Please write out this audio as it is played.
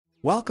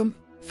Welcome,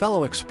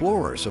 fellow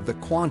explorers of the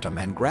quantum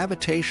and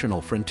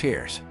gravitational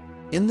frontiers.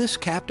 In this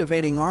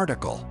captivating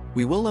article,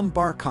 we will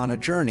embark on a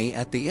journey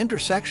at the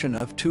intersection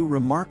of two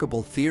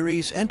remarkable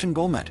theories,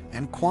 entanglement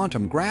and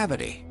quantum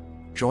gravity.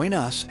 Join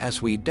us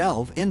as we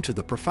delve into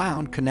the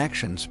profound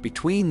connections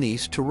between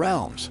these two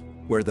realms,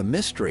 where the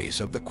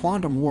mysteries of the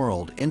quantum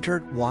world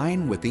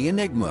intertwine with the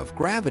enigma of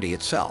gravity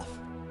itself.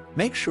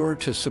 Make sure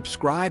to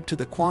subscribe to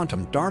the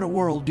Quantum Data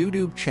World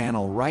YouTube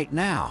channel right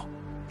now.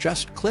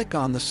 Just click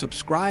on the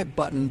subscribe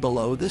button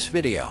below this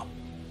video.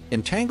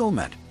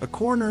 Entanglement, a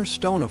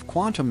cornerstone of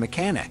quantum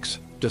mechanics,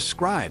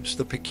 describes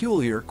the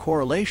peculiar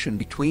correlation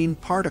between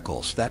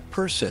particles that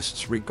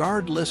persists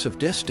regardless of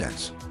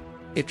distance.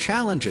 It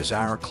challenges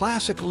our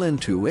classical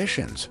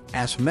intuitions,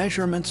 as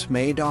measurements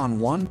made on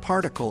one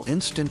particle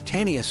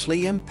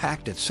instantaneously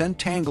impact its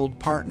entangled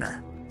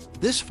partner.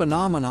 This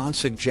phenomenon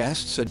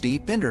suggests a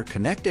deep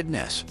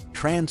interconnectedness,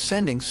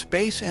 transcending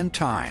space and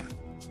time.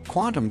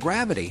 Quantum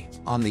gravity,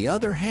 on the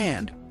other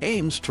hand,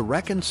 aims to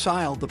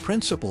reconcile the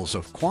principles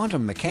of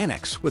quantum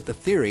mechanics with the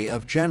theory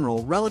of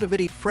general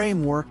relativity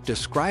framework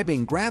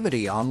describing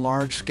gravity on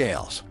large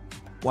scales.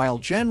 While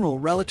general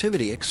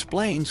relativity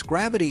explains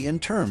gravity in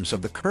terms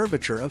of the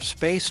curvature of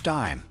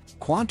space-time,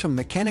 quantum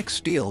mechanics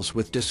deals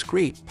with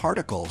discrete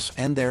particles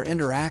and their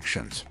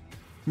interactions.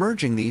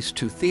 Merging these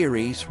two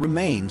theories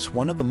remains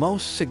one of the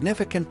most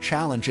significant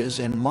challenges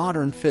in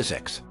modern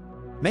physics.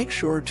 Make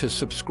sure to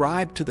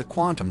subscribe to the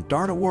Quantum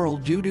Data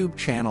World YouTube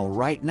channel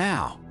right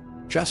now.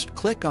 Just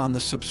click on the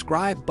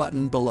subscribe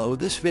button below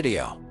this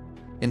video.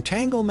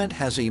 Entanglement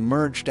has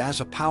emerged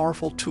as a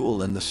powerful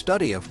tool in the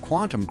study of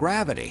quantum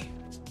gravity.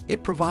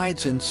 It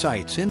provides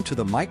insights into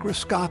the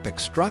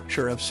microscopic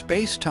structure of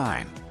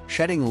space-time,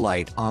 shedding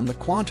light on the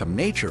quantum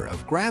nature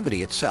of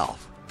gravity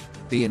itself.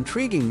 The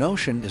intriguing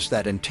notion is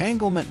that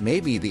entanglement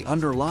may be the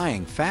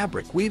underlying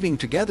fabric weaving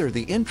together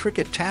the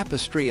intricate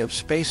tapestry of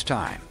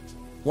space-time.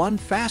 One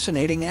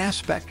fascinating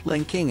aspect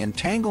linking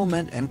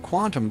entanglement and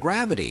quantum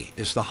gravity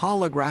is the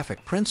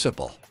holographic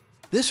principle.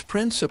 This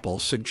principle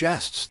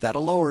suggests that a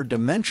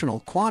lower-dimensional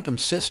quantum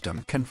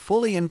system can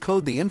fully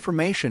encode the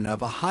information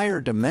of a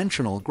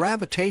higher-dimensional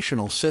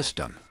gravitational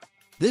system.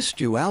 This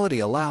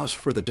duality allows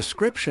for the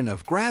description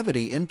of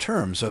gravity in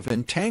terms of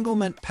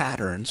entanglement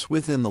patterns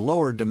within the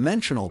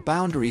lower-dimensional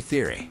boundary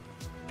theory.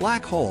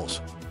 Black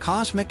holes,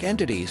 cosmic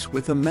entities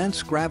with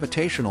immense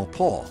gravitational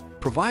pull,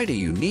 provide a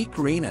unique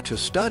arena to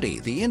study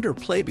the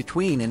interplay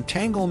between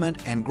entanglement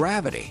and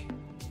gravity.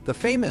 The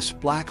famous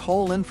black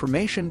hole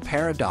information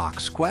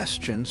paradox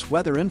questions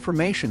whether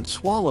information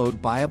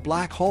swallowed by a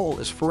black hole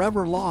is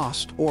forever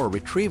lost or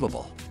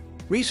retrievable.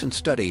 Recent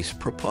studies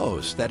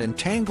propose that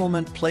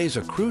entanglement plays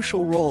a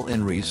crucial role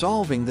in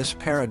resolving this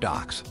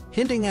paradox,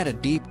 hinting at a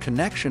deep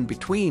connection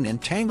between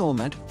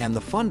entanglement and the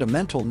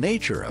fundamental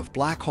nature of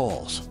black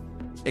holes.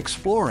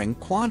 Exploring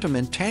quantum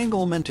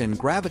entanglement in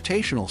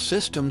gravitational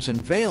systems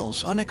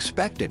unveils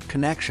unexpected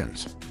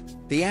connections.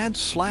 The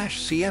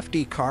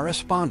AD/CFD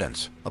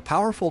correspondence, a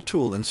powerful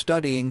tool in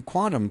studying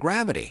quantum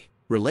gravity,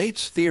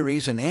 relates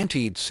theories in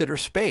anti-de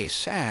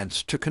space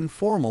ADS to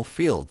conformal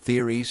field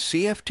theories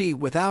CFD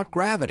without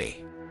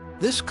gravity.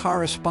 This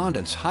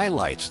correspondence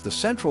highlights the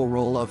central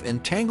role of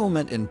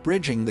entanglement in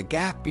bridging the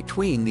gap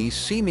between these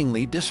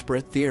seemingly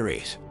disparate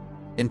theories.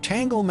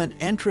 Entanglement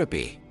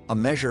entropy, a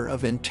measure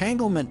of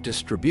entanglement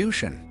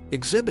distribution,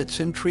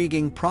 exhibits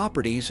intriguing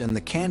properties in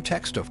the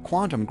context of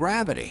quantum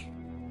gravity.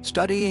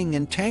 Studying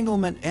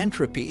entanglement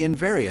entropy in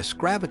various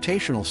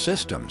gravitational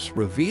systems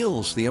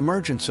reveals the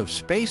emergence of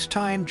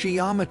space-time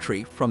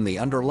geometry from the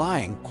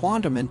underlying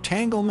quantum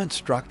entanglement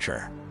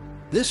structure.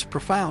 This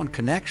profound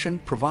connection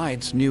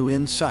provides new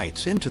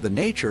insights into the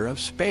nature of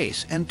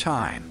space and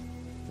time.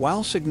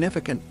 While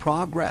significant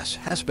progress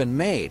has been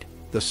made,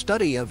 the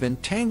study of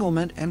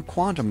entanglement and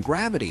quantum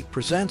gravity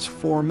presents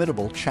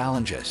formidable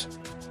challenges.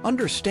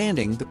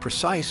 Understanding the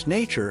precise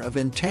nature of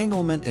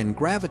entanglement in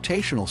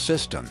gravitational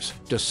systems,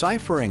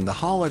 deciphering the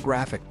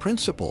holographic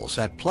principles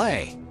at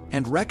play,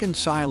 and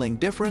reconciling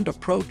different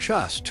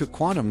approaches to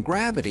quantum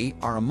gravity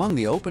are among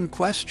the open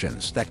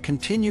questions that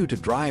continue to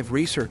drive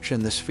research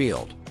in this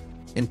field.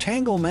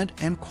 Entanglement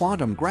and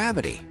quantum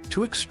gravity,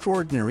 two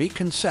extraordinary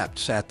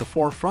concepts at the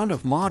forefront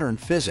of modern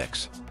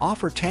physics,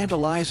 offer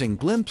tantalizing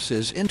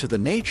glimpses into the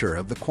nature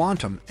of the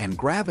quantum and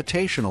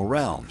gravitational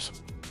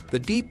realms. The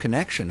deep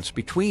connections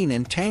between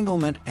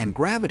entanglement and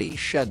gravity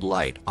shed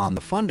light on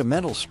the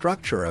fundamental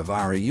structure of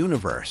our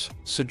universe,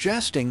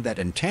 suggesting that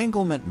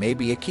entanglement may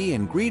be a key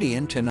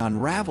ingredient in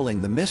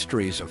unraveling the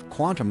mysteries of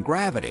quantum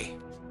gravity.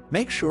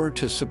 Make sure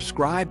to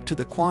subscribe to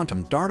the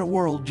Quantum Data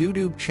World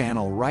YouTube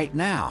channel right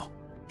now.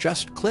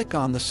 Just click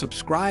on the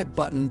subscribe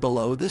button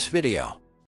below this video.